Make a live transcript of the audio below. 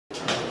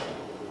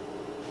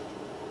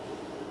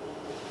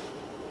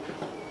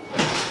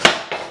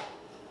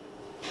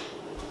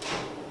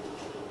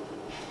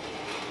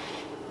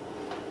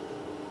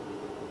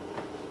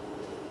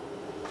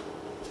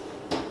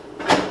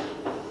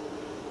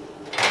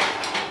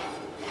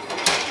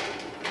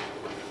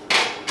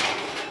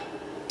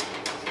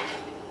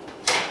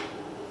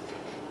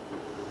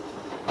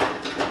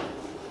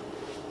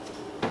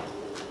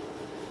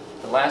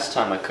last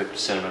time I cooked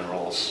cinnamon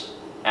rolls,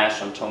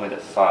 Ashlyn told me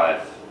that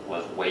 5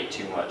 was way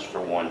too much for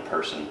one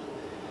person.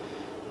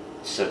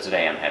 So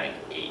today I'm having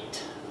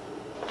 8.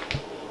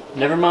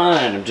 Never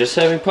mind, I'm just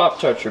having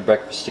Pop-Tarts for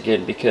breakfast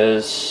again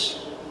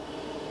because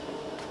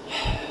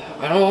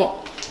I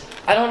don't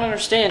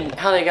understand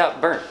how they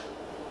got burnt.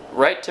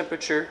 Right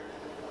temperature,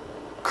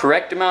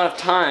 correct amount of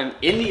time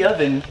in the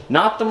oven,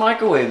 not the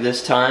microwave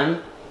this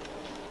time.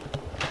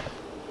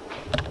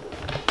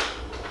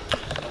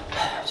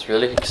 I was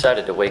really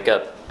excited to wake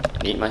up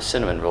and eat my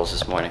cinnamon rolls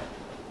this morning.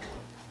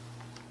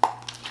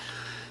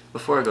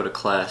 Before I go to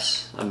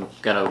class, I'm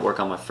gonna work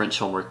on my French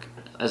homework.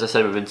 As I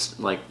said, we've been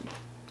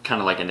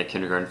kind of in the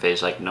kindergarten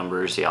phase, like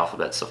numbers, the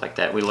alphabet, stuff like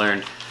that. We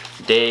learned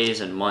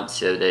days and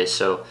months the other day.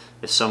 So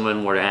if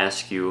someone were to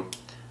ask you,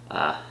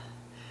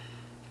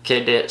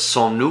 "Que date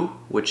sommes-nous?"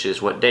 which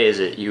is what day is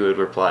it, you would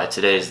reply,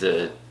 today is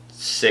the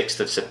 6th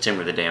of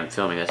September, the day I'm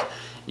filming this.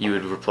 You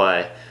would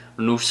reply,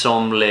 "Nous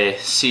sommes le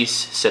 6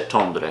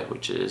 septembre,"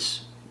 which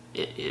is,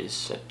 it is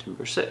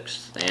September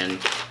 6th. And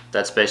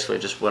that's basically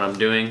just what I'm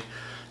doing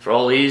for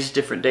all these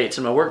different dates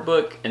in my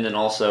workbook, and then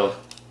also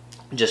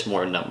just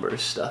more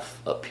numbers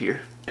stuff up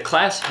here. The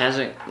class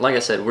hasn't, like I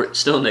said, we're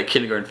still in the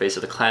kindergarten phase, so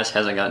the class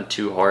hasn't gotten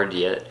too hard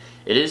yet.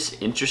 It is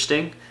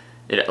interesting.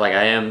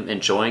 I am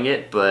enjoying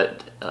it,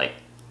 but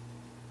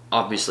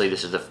obviously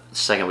this is the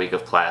second week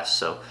of class,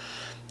 so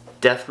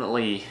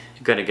definitely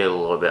gonna get a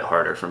little bit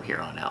harder from here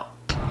on out.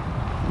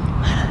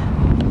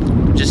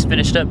 Just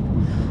finished up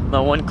my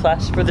one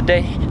class for the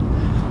day.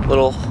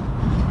 Little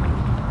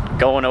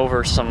going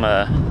over some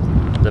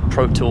the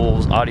Pro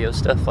Tools audio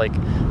stuff.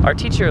 Our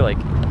teacher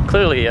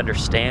clearly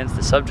understands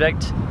the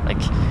subject,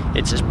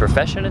 it's his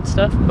profession and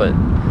stuff, but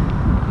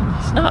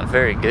he's not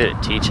very good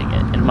at teaching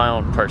it, in my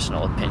own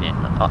personal opinion.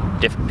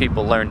 Different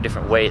people learn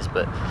different ways,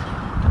 but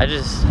I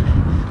just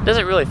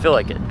doesn't really feel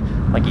like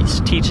he's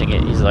teaching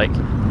it. He's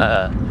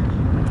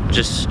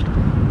just,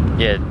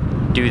 yeah,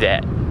 do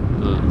that,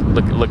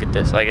 look at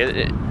this. I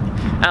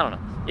don't know,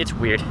 it's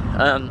weird.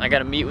 I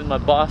gotta meet with my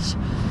boss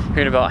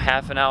here in about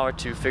half an hour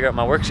to figure out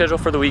my work schedule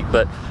for the week,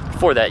 but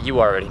before that, you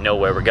already know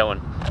where we're going.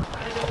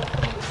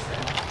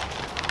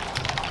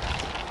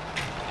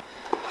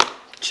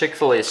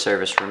 Chick-fil-A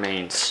service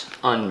remains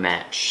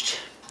unmatched.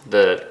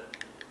 The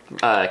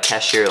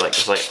cashier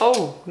was like,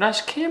 "Oh,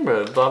 nice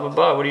camera, blah blah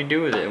blah, what do you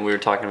do with it?" And we were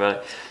talking about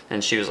it,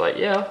 and she was like,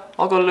 "Yeah,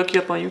 I'll go look you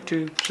up on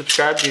YouTube,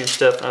 subscribe to you and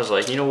stuff." And I was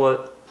like, you know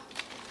what,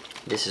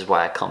 this is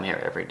why I come here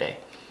every day.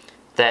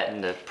 That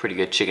and the pretty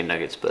good chicken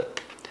nuggets, but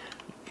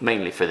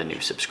mainly for the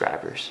new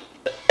subscribers.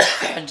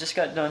 I just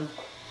got done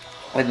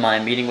with my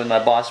meeting with my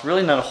boss.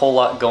 Really not a whole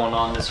lot going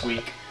on this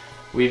week.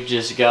 We've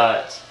just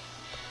got,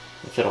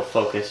 if it'll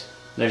focus,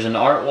 there's an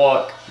art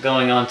walk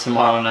going on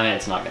tomorrow night.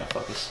 It's not gonna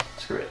focus,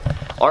 screw it.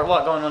 Art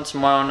walk going on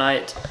tomorrow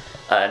night.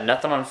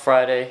 Nothing on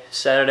Friday.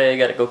 Saturday I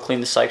gotta go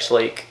clean the Sykes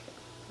Lake,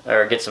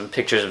 or get some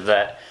pictures of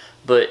that.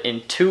 But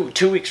in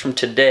two weeks from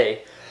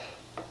today,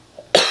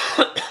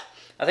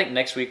 I think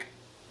next week,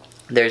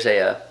 there's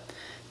a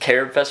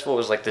Carib Festival.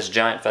 It was this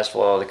giant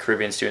festival all the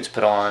Caribbean students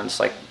put on.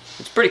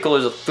 It's pretty cool.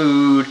 There's a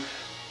food,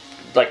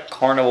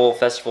 carnival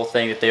festival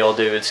thing that they all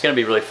do. It's gonna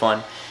be really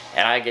fun,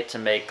 and I get to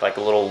make a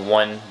little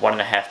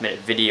 1.5 minute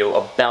video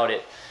about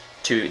it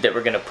that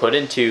we're gonna put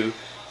into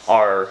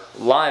our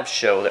live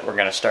show that we're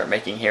gonna start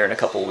making here in a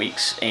couple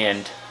weeks.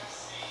 And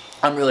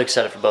I'm really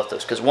excited for both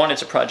those because 1,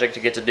 it's a project to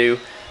get to do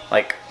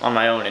on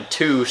my own, and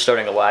 2,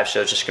 starting a live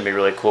show is just gonna be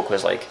really cool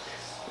because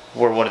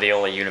we're one of the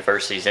only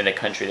universities in the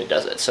country that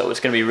does it. So it's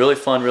going to be really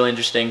fun, really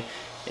interesting,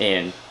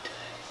 and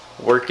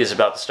work is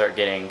about to start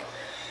getting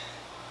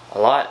a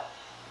lot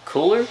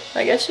cooler,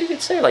 I guess you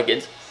could say.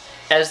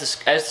 As the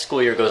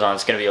school year goes on,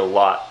 it's going to be a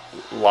lot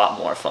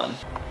more fun.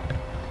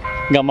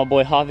 Got my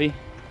boy Javi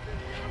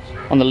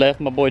on the left,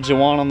 my boy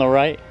Jawan on the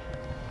right.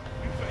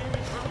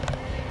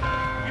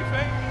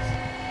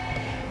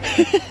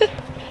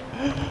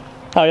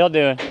 How y'all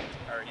doing?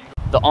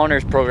 The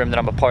honors program that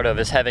I'm a part of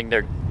is having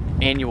their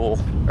annual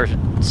or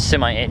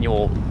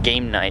semi-annual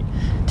game night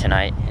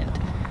tonight, and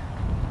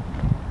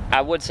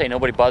I would say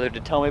nobody bothered to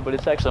tell me, but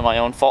it's actually my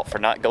own fault for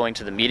not going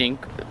to the meeting.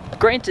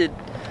 Granted,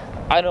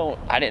 I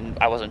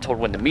wasn't told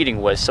when the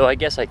meeting was, so I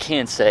guess I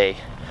can say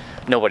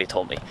nobody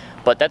told me.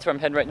 But that's where I'm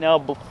heading right now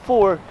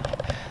before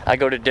I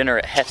go to dinner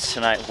at Hef's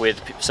tonight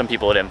with some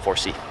people at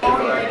M4C.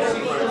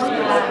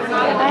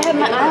 I have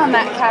my eye on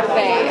that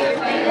cafe.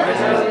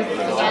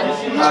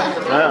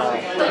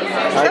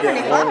 I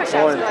get 1 point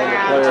from the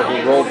player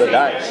who rolled the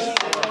dice.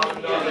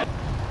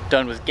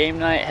 Done with game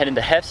night, heading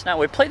to Hef's now.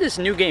 We played this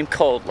new game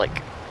called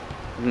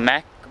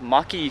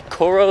Maki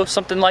Koro,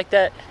 something like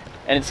that.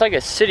 And it's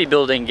a city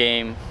building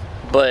game,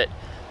 but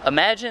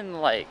imagine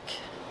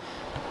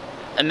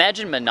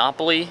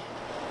Monopoly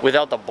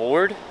without the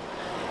board.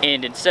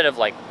 And instead of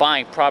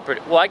buying property,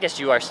 well, I guess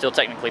you are still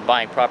technically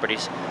buying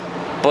properties,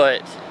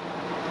 but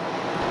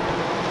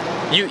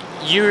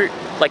you're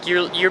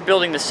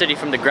building the city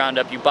from the ground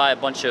up. You buy a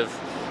bunch of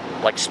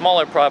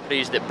smaller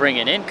properties that bring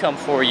in income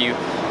for you,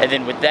 and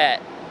then with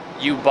that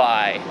you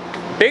buy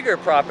bigger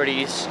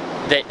properties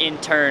that in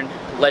turn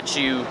let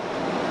you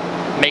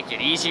make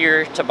it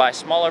easier to buy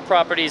smaller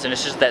properties, and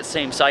it's just that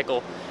same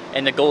cycle.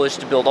 And the goal is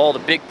to build all the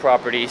big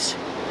properties.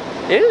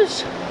 It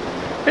is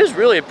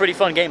really a pretty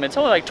fun game. It's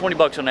only like 20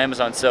 bucks on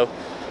Amazon, so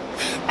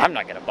I'm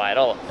not gonna buy it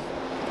all.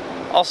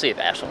 I'll see if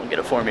Ashley will get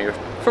it for me or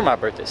for my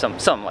birthday,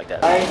 something like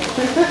that.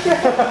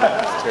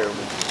 That's terrible.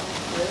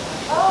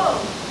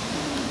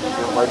 You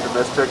don't like the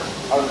Mystics?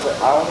 I don't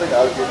think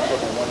I would give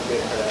someone one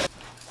bid for that.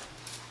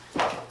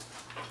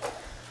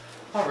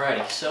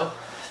 Alrighty, so I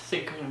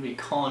think I'm gonna be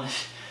calling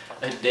it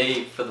a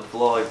day for the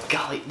vlog.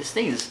 Golly, this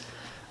thing is,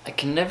 I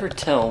can never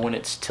tell when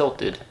it's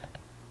tilted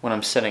when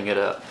I'm setting it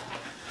up.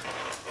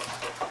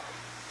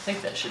 I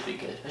think that should be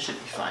good. That should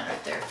be fine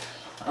right there.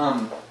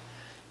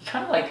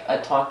 Kind of like I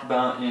talked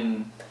about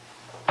in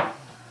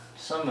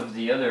some of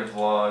the other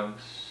vlogs.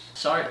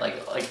 Sorry,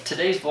 like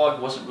today's vlog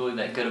wasn't really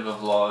that good of a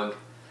vlog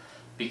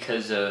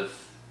because of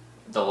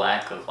the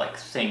lack of like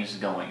things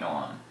going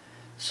on.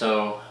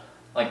 So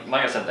like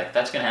I said, like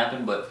that's gonna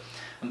happen, but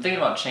I'm thinking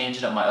about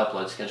changing up my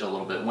upload schedule a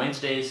little bit.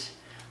 Wednesdays,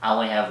 I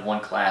only have one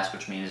class,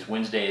 which means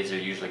Wednesdays are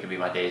usually gonna be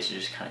my days to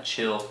just kind of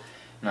chill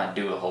and not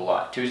do a whole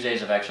lot.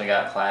 Tuesdays I've actually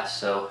got a class,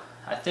 so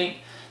I think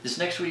this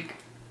next week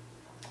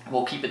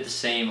we'll keep it the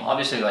same.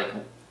 Obviously, like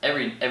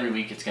every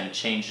week it's gonna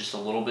change just a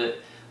little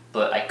bit,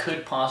 but I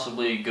could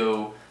possibly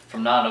go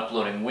from not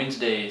uploading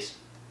Wednesdays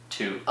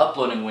to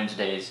uploading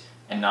Wednesdays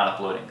and not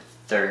uploading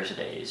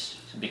Thursdays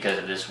because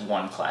of this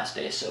one class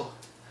day. So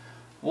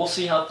we'll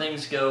see how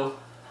things go.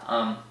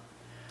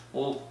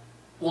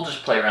 We'll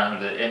just play around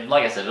with it, and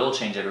like I said, it'll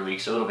change every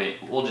week, so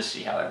we'll just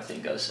see how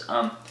everything goes.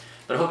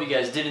 But I hope you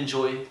guys did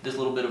enjoy this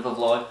little bit of a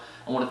vlog.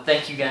 I want to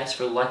thank you guys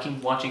for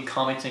liking, watching,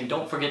 commenting.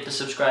 Don't forget to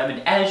subscribe,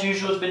 and as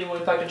usual, it's been your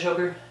Packed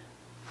Joker.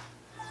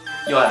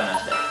 You have a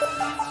nice day.